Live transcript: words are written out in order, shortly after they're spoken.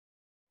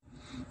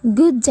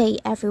Good day,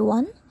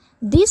 everyone.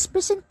 This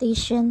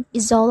presentation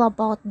is all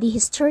about the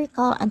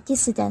historical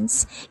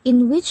antecedents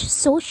in which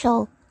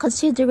social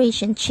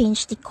consideration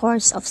changed the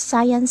course of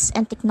science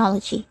and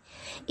technology.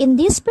 In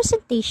this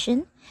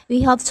presentation,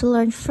 we have to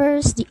learn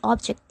first the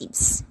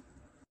objectives.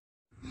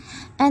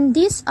 And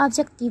these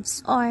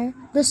objectives are: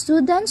 the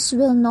students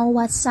will know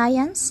what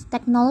science,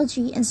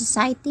 technology, and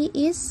society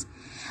is,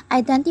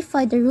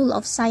 identify the role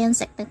of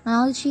science and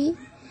technology,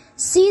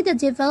 see the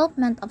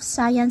development of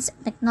science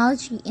and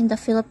technology in the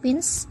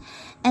Philippines,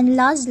 and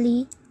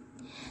lastly,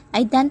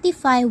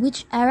 identify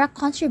which era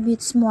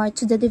contributes more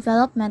to the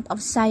development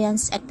of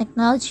science and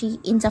technology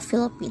in the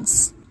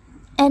Philippines.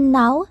 And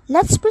now,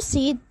 let's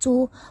proceed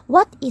to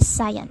what is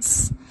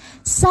science.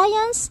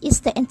 Science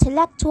is the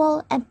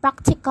intellectual and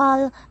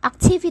practical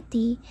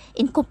activity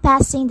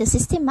encompassing the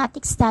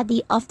systematic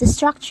study of the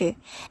structure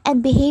and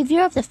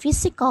behavior of the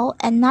physical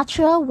and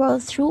natural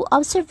world through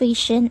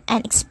observation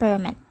and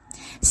experiment.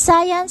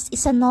 Science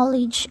is a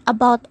knowledge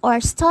about or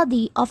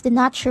study of the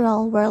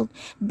natural world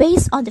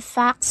based on the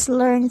facts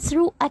learned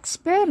through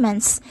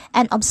experiments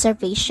and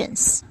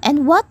observations.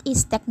 And what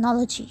is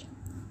technology?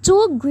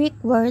 Two Greek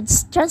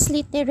words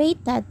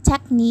transliterated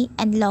techne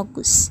and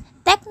logos.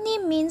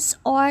 Techne means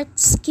art,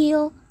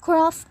 skill,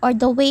 craft, or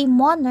the way,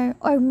 manner,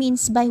 or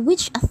means by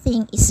which a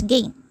thing is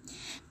gained.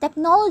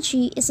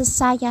 Technology is a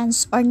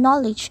science or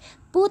knowledge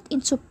put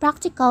into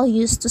practical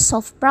use to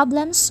solve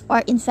problems or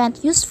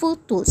invent useful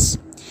tools.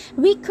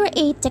 We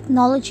create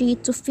technology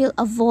to fill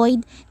a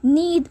void,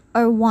 need,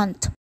 or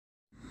want.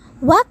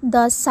 What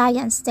does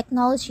science,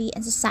 technology,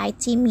 and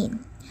society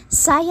mean?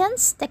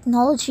 Science,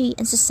 technology,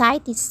 and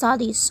society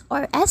studies,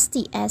 or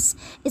STS,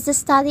 is the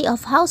study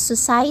of how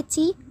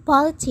society,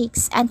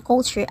 politics, and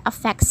culture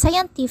affect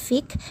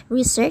scientific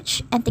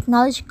research and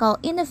technological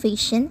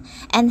innovation,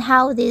 and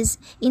how this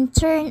in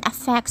turn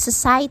affects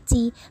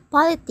society,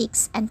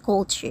 politics, and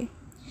culture.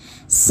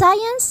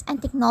 Science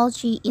and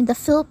technology in the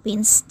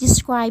Philippines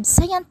describe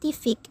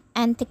scientific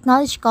and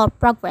technological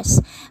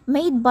progress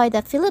made by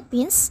the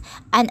Philippines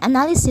and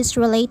analysis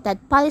related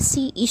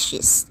policy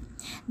issues.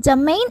 The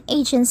main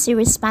agency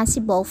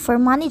responsible for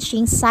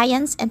managing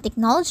science and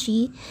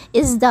technology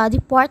is the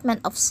Department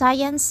of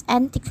Science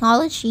and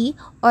Technology,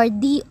 or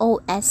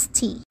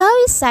DOST.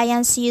 How is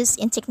science used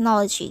in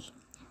technology?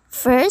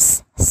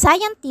 First,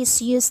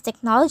 scientists use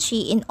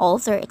technology in all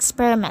their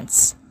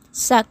experiments.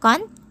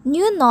 Second,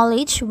 new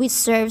knowledge which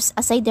serves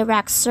as a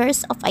direct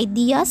source of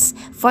ideas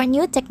for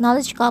new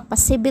technological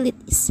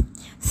possibilities.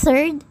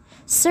 Third,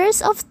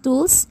 source of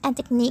tools and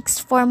techniques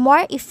for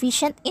more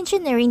efficient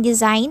engineering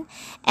design,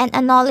 and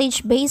a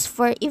knowledge base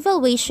for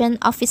evaluation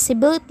of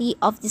feasibility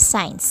of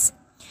designs.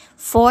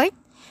 Fourth,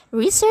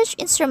 research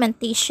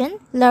instrumentation,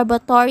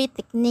 laboratory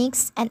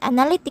techniques, and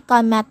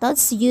analytical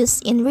methods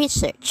used in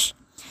research.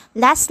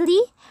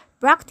 Lastly,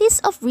 practice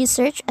of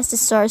research as a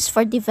source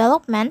for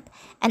development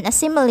and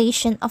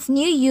assimilation of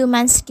new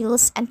human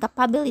skills and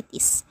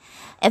capabilities,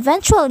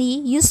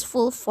 eventually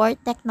useful for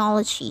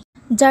technology.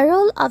 The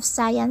role of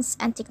science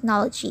and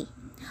technology: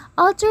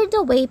 alter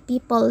the way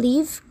people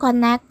live,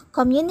 connect,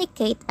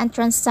 communicate, and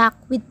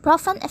transact with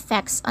profound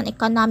effects on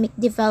economic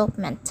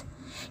development.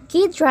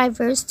 Key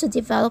drivers to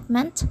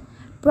development: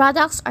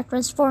 products are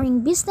transforming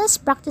business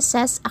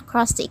practices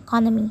across the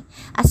economy,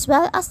 as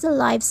well as the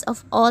lives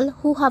of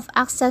all who have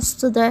access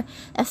to the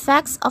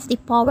effects of the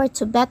power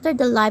to better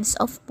the lives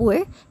of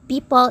poor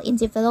people in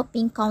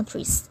developing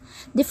countries.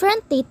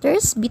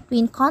 Differentiators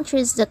between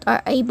countries that are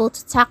able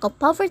to tackle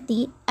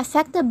poverty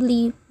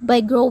effectively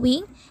by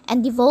growing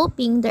and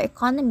developing their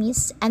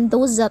economies and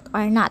those that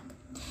are not.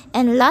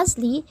 And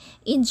lastly,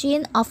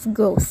 engine of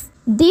growth.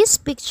 This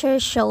picture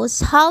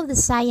shows how the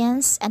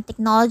science and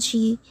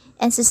technology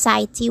and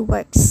society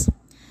works.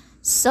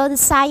 So the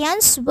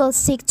science will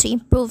seek to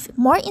improve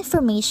more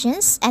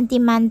informations and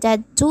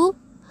demanded to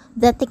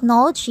the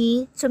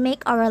technology to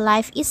make our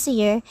life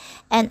easier,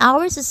 and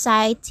our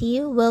society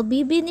will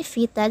be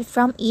benefited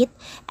from it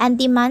and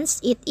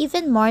demands it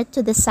even more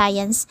to the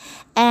science,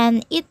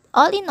 and it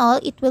all in all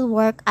it will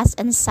work as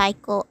a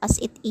cycle as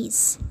it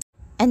is.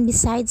 And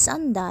besides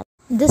on that,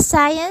 the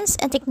science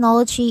and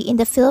technology in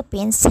the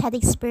Philippines had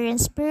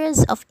experienced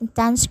periods of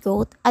intense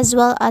growth as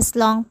well as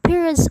long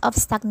periods of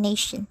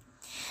stagnation.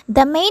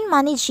 The main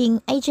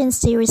managing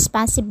agency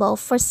responsible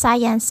for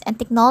science and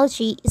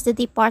technology is the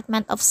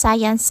Department of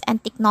Science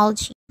and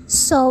Technology.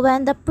 So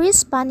when the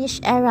pre-Spanish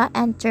era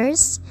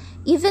enters,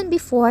 even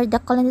before the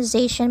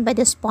colonization by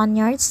the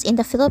Spaniards in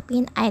the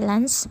Philippine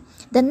Islands,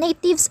 the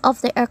natives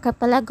of the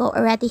archipelago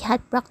already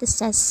had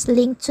practices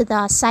linked to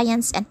the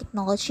science and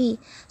technology.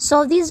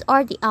 So these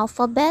are the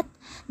alphabet,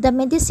 the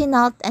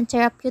medicinal and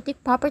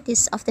therapeutic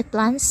properties of the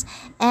plants,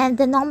 and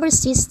the number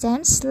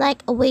systems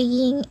like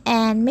weighing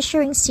and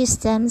measuring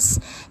systems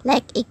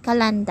like a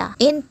calenda.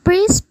 In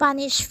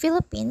pre-Spanish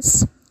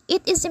Philippines,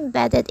 it is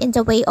embedded in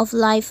the way of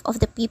life of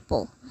the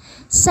people.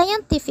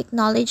 Scientific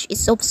knowledge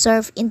is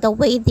observed in the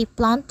way they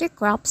plant their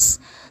crops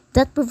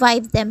that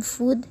provide them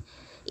food,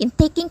 in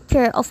taking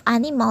care of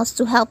animals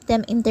to help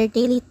them in their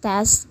daily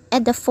tasks,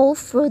 and the full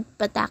food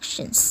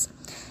productions.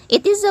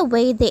 It is a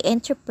way they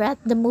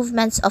interpret the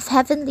movements of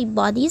heavenly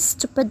bodies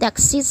to predict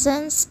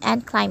seasons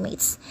and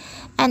climates,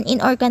 and in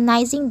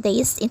organizing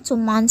days into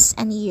months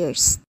and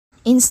years.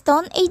 In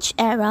Stone Age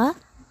era,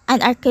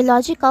 an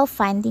archaeological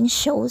finding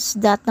shows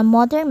that the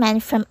modern men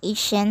from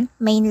Asian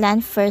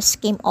mainland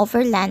first came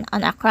overland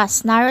and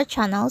across narrow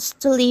channels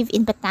to live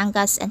in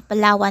Batangas and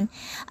Palawan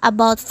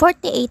about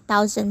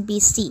 48,000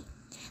 BC.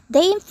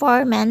 They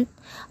informed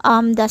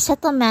the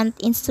settlement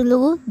in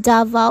Sulu,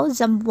 Davao,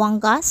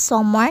 Zamboanga,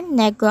 Samar,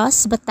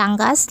 Negros,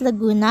 Batangas,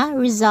 Laguna,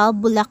 Rizal,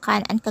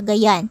 Bulacan, and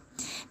Cagayan.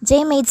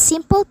 They made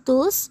simple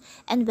tools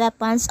and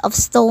weapons of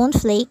stone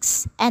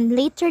flakes and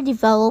later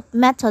developed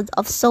methods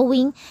of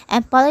sewing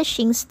and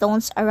polishing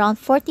stones around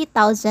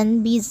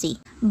 40,000 BC.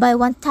 By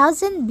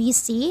 1000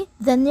 BC,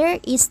 the Near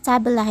East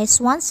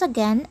stabilized once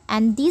again,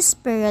 and this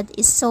period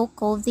is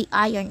so-called the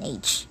Iron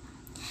Age.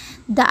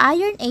 The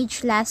Iron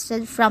Age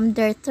lasted from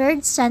the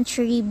 3rd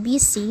century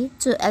BC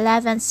to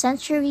 11th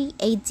century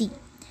AD.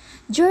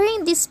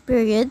 During this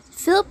period,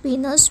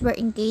 Filipinos were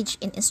engaged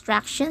in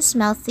extraction,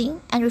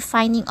 smelting, and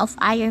refining of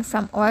iron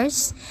from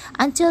ores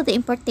until the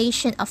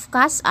importation of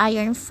cast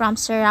iron from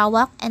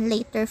Sarawak and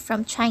later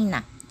from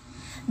China.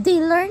 They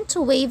learned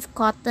to weave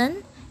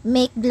cotton,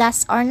 make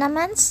glass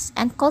ornaments,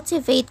 and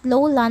cultivate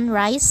lowland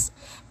rice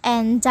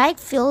and dike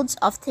fields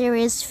of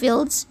terrace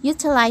fields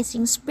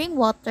utilizing spring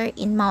water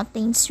in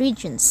mountainous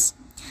regions.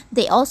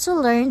 They also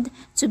learned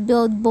to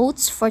build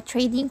boats for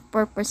trading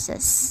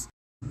purposes.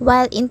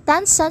 While in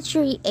 10th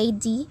century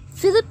AD,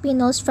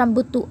 Filipinos from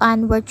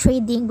Butuan were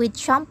trading with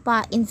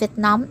Champa in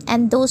Vietnam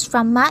and those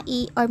from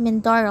Mai or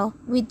Mindoro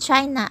with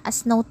China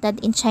as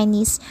noted in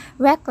Chinese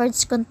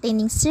records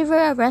containing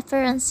several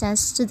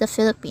references to the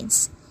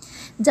Philippines.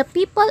 The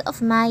people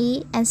of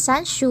Mai and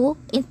Sanshu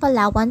in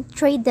Palawan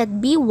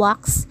traded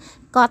beeswax,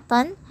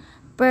 cotton,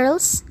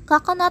 pearls,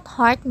 coconut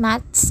heart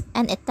mats,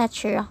 and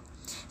etc.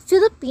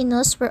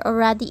 Filipinos were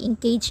already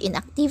engaged in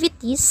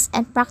activities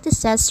and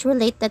practices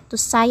related to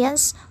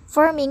science,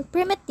 forming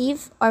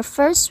primitive or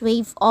first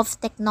wave of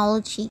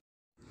technology.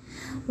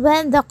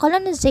 When the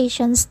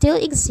colonization still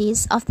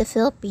exists of the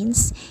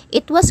Philippines,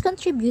 it was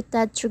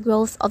contributed to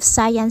growth of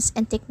science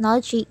and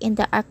technology in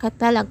the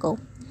archipelago.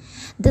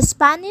 The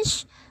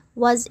Spanish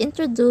was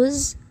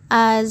introduced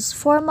as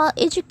formal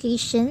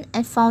education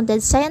and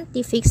founded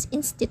scientific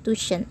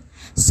institution.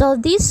 So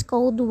this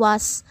code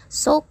was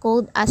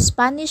so-called as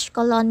Spanish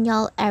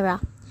colonial era.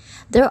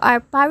 There are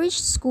parish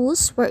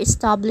schools were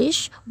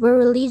established where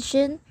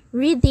religion,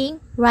 reading,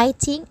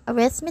 writing,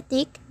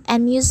 arithmetic,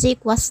 and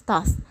music was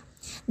taught.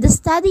 The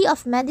study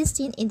of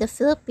medicine in the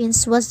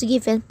Philippines was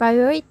given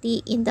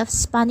priority in the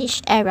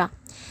Spanish era.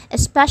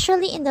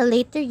 Especially in the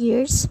later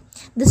years,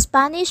 the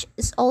Spanish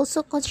is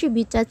also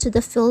contributed to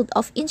the field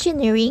of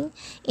engineering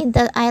in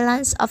the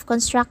islands of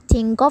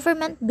constructing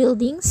government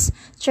buildings,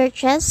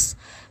 churches,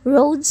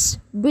 roads,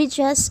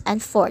 bridges,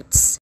 and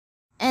forts.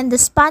 And the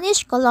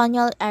Spanish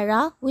colonial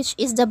era, which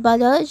is the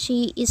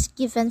biology, is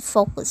given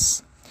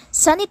focus.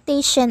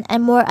 Sanitation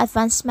and more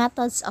advanced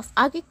methods of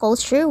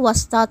agriculture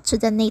was taught to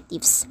the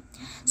natives.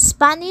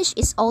 Spanish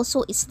is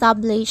also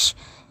established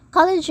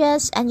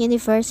colleges and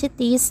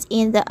universities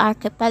in the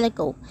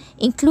archipelago,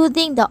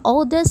 including the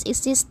oldest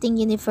existing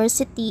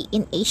university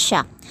in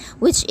Asia,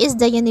 which is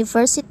the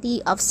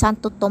University of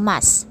Santo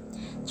Tomas.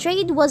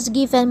 Trade was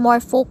given more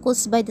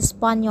focus by the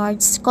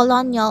Spaniards'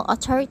 colonial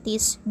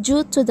authorities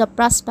due to the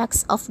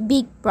prospects of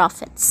big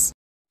profits.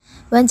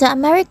 When the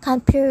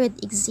American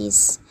period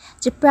exists,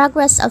 the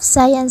progress of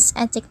science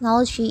and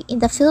technology in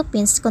the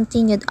Philippines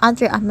continued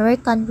under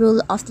American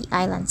rule of the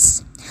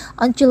islands.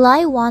 On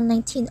July 1,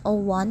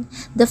 1901,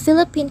 the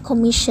Philippine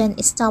Commission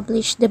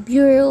established the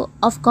Bureau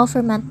of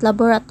Government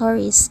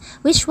Laboratories,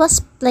 which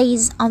was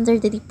placed under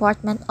the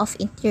Department of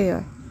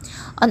Interior.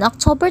 On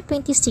October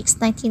 26,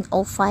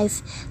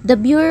 1905, the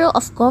Bureau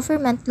of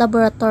Government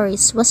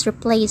Laboratories was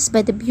replaced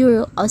by the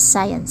Bureau of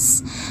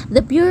Science.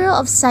 The Bureau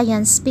of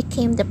Science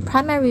became the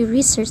primary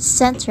research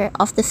center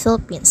of the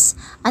Philippines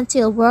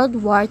until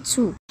World War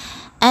II.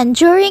 And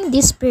during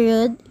this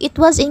period, it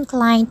was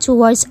inclined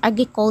towards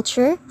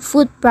agriculture,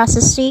 food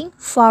processing,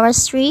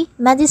 forestry,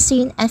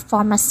 medicine, and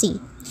pharmacy.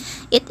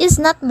 It is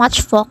not much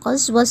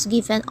focus was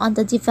given on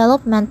the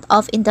development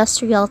of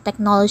industrial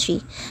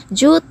technology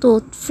due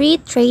to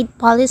free trade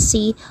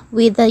policy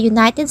with the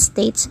United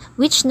States,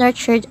 which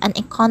nurtured an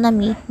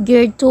economy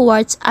geared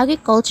towards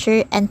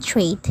agriculture and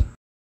trade.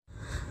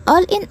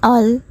 All in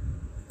all,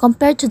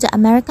 compared to the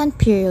American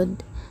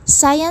period,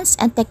 science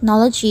and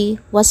technology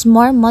was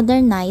more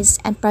modernized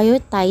and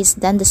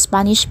prioritized than the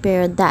Spanish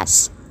period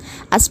does,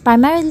 as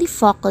primarily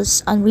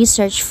focused on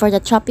research for the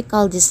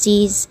tropical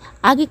disease,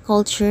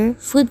 agriculture,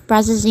 food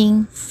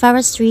processing,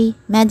 forestry,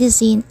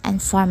 medicine,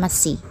 and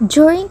pharmacy.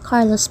 During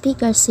Carlos P.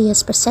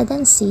 Garcia's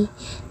presidency,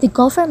 the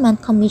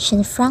government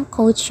commissioned Frank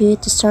Chu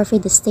to survey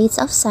the states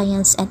of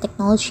science and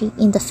technology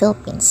in the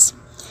Philippines.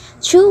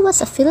 Chu was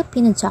a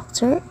Filipino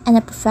doctor and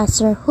a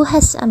professor who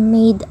has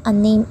made a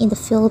name in the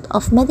field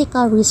of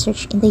medical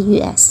research in the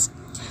U.S.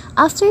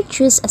 After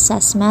Chu's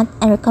assessment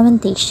and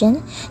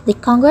recommendation, the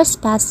Congress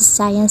passed the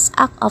Science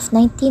Act of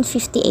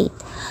 1958,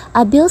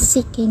 a bill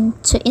seeking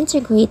to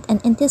integrate and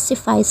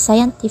intensify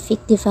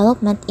scientific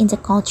development in the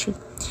country,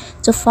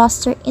 to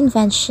foster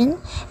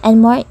invention,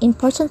 and more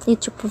importantly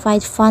to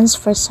provide funds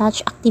for such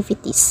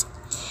activities.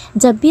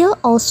 The bill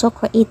also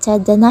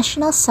created the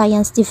National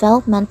Science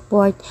Development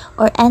Board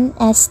or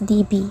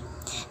NSDB,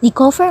 the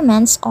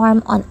government's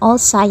arm on all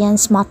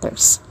science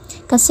matters.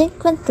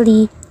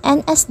 Consequently,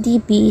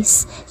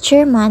 NSDB's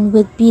chairman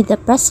would be the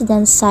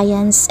President's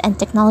Science and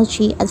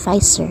Technology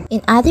Advisor. On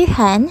the other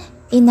hand,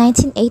 in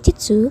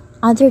 1982,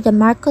 under the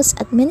Marcos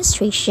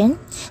administration,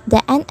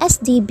 the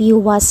NSDB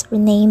was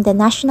renamed the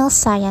National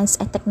Science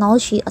and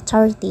Technology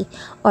Authority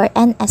or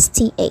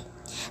NSTA.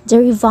 The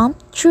revamp,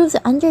 through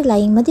the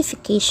underlying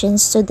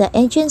modifications to the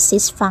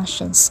agency's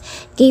functions,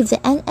 gave the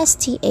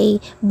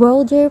NSTA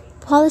broader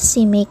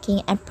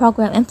policy-making and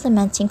program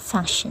implementing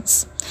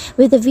functions,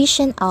 with the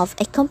vision of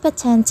a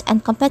competent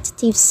and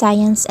competitive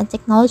science and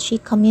technology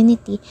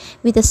community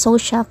with a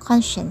social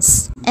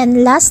conscience.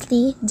 And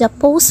lastly, the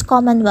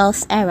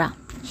post-Commonwealth era.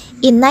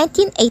 In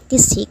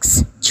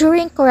 1986,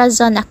 during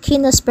Corazon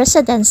Aquino's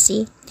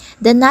presidency,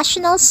 the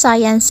National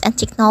Science and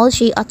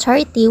Technology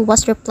Authority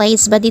was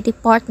replaced by the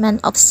Department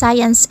of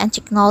Science and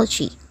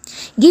Technology,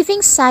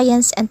 giving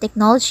science and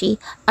technology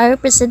a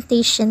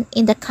representation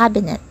in the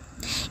cabinet.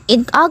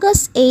 In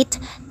August 8,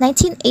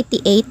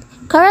 1988,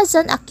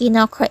 Corazon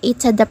Aquino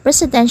created the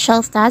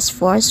Presidential Task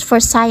Force for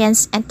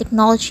Science and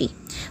Technology,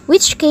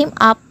 which came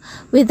up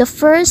with the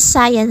first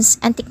Science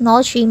and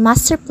Technology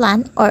Master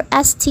Plan or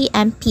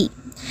STMP.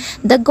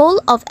 The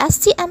goal of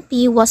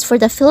STMP was for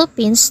the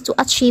Philippines to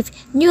achieve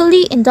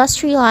newly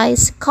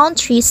industrialized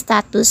country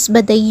status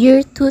by the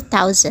year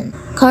 2000.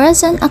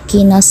 Corazon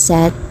Aquino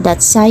said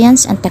that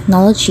science and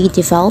technology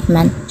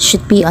development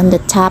should be on the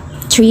top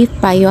 3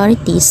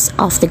 priorities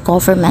of the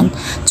government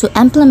to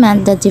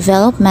implement the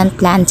development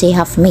plan they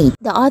have made.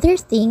 The other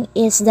thing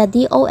is the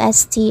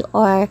DOST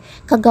or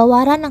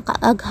Kagawaran ng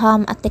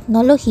Kaagham at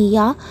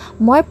Teknolohiya,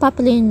 more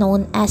popularly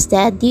known as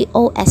the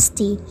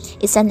DOST,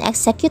 is an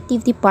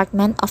executive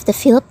department of the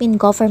Philippine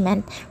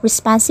government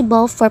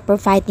responsible for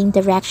providing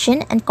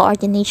direction and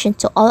coordination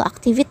to all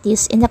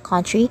activities in the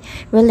country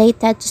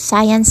related to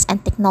science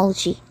and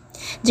technology.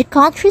 The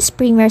country's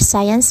premier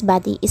science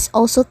body is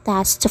also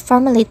tasked to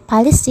formulate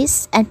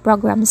policies and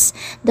programs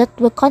that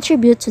will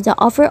contribute to the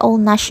overall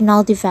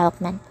national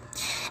development.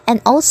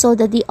 And also,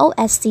 the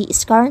DOST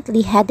is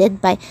currently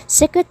headed by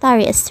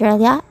Secretary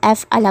Estrella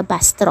F.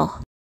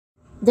 Alabastro.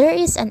 There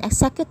is an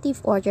Executive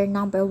Order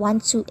number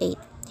 128.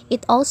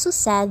 It also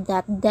said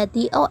that the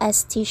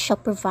DOST shall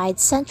provide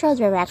central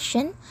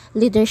direction,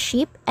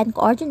 leadership, and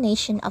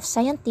coordination of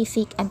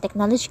scientific and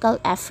technological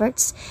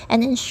efforts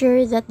and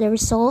ensure that the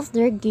results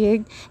are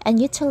geared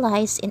and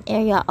utilized in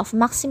area of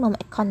maximum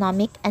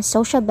economic and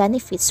social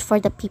benefits for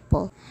the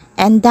people.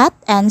 And that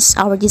ends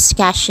our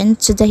discussion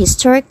to the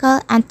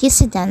historical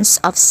antecedents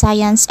of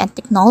science and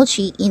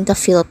technology in the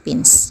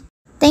Philippines.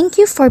 Thank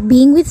you for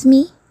being with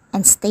me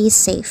and stay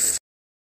safe.